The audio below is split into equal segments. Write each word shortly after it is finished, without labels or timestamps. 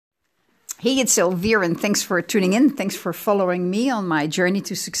Hey, it's Elvira, and thanks for tuning in. Thanks for following me on my journey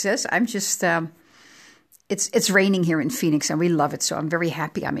to success. I'm just, it's raining here in Phoenix, and we love it. So I'm very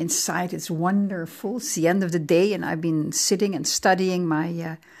happy. I'm inside. It's wonderful. It's the end of the day, and I've been sitting and studying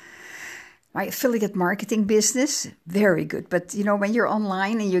my affiliate marketing business. Very good. But, when you're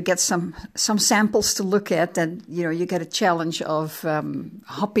online and you get some samples to look at, then, you get a challenge of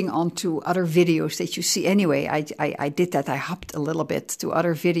hopping onto other videos that you see. Anyway, I did that. I hopped a little bit to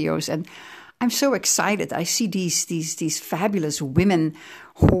other videos, and I'm so excited. I see these fabulous women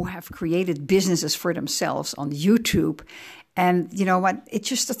who have created businesses for themselves on YouTube. And you know what? A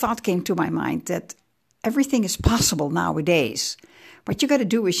thought came to my mind that everything is possible nowadays. What you got to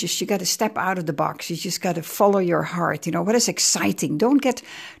do is you got to step out of the box. You just got to follow your heart. What is exciting? Don't get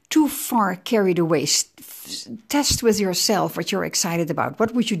too far carried away. Test with yourself what you're excited about.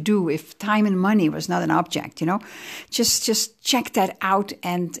 What would you do if time and money was not an object? Just check that out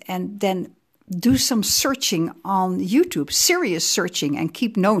and then do some searching on YouTube, serious searching, and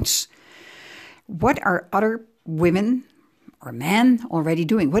keep notes. What are other women or men already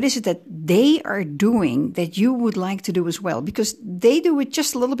doing? What is it that they are doing that you would like to do as well? Because they do it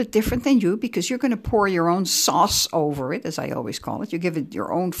just a little bit different than you, because you're going to pour your own sauce over it, as I always call it. You give it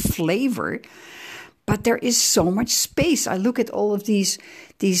your own flavor. But there is so much space. I look at all of these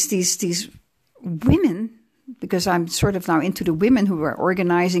women, because I'm sort of now into the women who are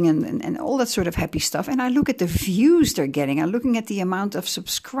organizing and all that sort of happy stuff. And I look at the views they're getting. I'm looking at the amount of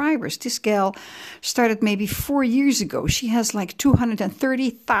subscribers. This gal started maybe 4 years ago. She has like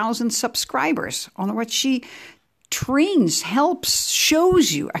 230,000 subscribers on what she trains, helps,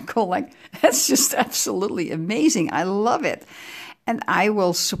 shows you. I go that's just absolutely amazing. I love it. And I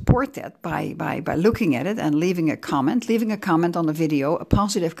will support that by looking at it and leaving a comment. Leaving a comment on the video, a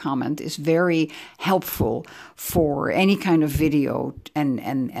positive comment, is very helpful for any kind of video and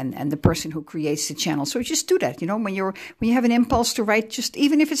the person who creates the channel. So just do that. When you have an impulse to write, just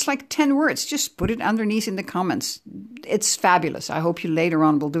even if it's like 10 words, just put it underneath in the comments. It's fabulous. I hope you later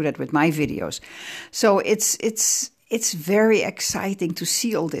on will do that with my videos. So it's very exciting to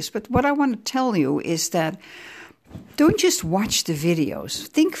see all this. But what I want to tell you is that don't just watch the videos.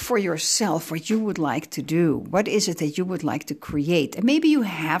 Think for yourself what you would like to do. What is it that you would like to create? And maybe you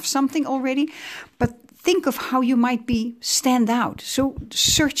have something already, but think of how you might stand out. So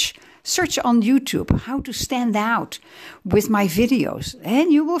search on YouTube how to stand out with my videos,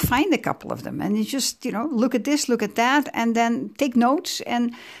 and you will find a couple of them. And you just, look at this, look at that, and then take notes.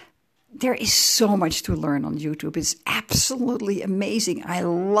 And there is so much to learn on YouTube. It's absolutely amazing. I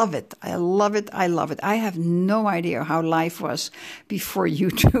love it. I love it. I love it. I have no idea how life was before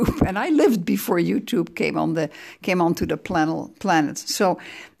YouTube, and I lived before YouTube came onto the planet. So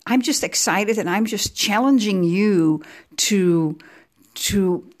I'm just excited, and I'm just challenging you to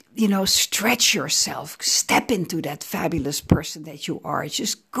stretch yourself, step into that fabulous person that you are.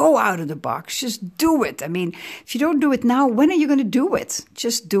 Just go out of the box. Just do it. I mean, if you don't do it now, when are you going to do it?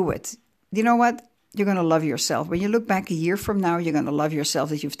 Just do it. You know what? You're going to love yourself. When you look back a year from now, you're going to love yourself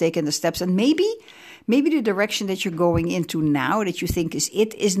that you've taken the steps. And maybe the direction that you're going into now that you think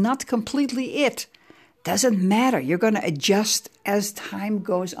is not completely it. Doesn't matter. You're going to adjust as time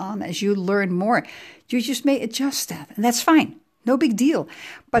goes on, as you learn more. You just may adjust that, and that's fine. No big deal.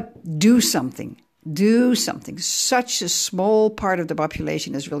 But do something. Do something. Such a small part of the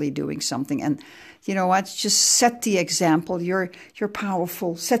population is really doing something. And you know what? Just set the example. You're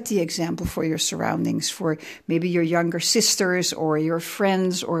powerful. Set the example for your surroundings, for maybe your younger sisters or your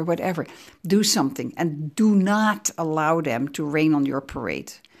friends or whatever. Do something, and do not allow them to rain on your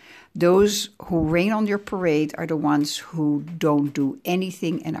parade. Those who rain on your parade are the ones who don't do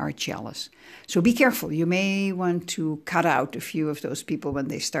anything and are jealous. So be careful. You may want to cut out a few of those people when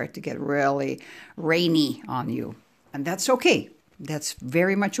they start to get really rainy on you. And that's okay. That's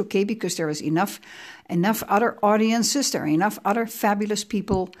very much okay, because there is enough other audiences. There are enough other fabulous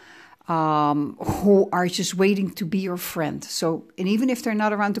people who are just waiting to be your friend. So, and even if they're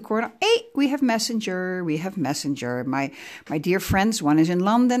not around the corner, hey, we have Messenger. My dear friends, one is in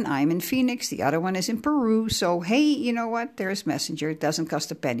London, I'm in Phoenix, the other one is in Peru. So, hey, you know what? There's Messenger. It doesn't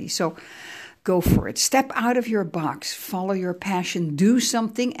cost a penny. So go for it. Step out of your box. Follow your passion. Do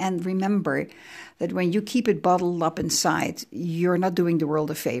something. And remember that when you keep it bottled up inside, you're not doing the world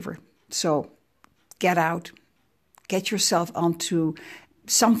a favor. So get out. Get yourself onto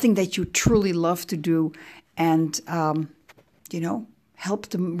something that you truly love to do, and, help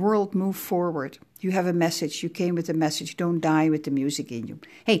the world move forward. You have a message. You came with a message. Don't die with the music in you.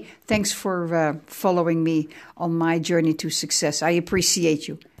 Hey, thanks for following me on my journey to success. I appreciate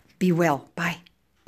you. Be well. Bye.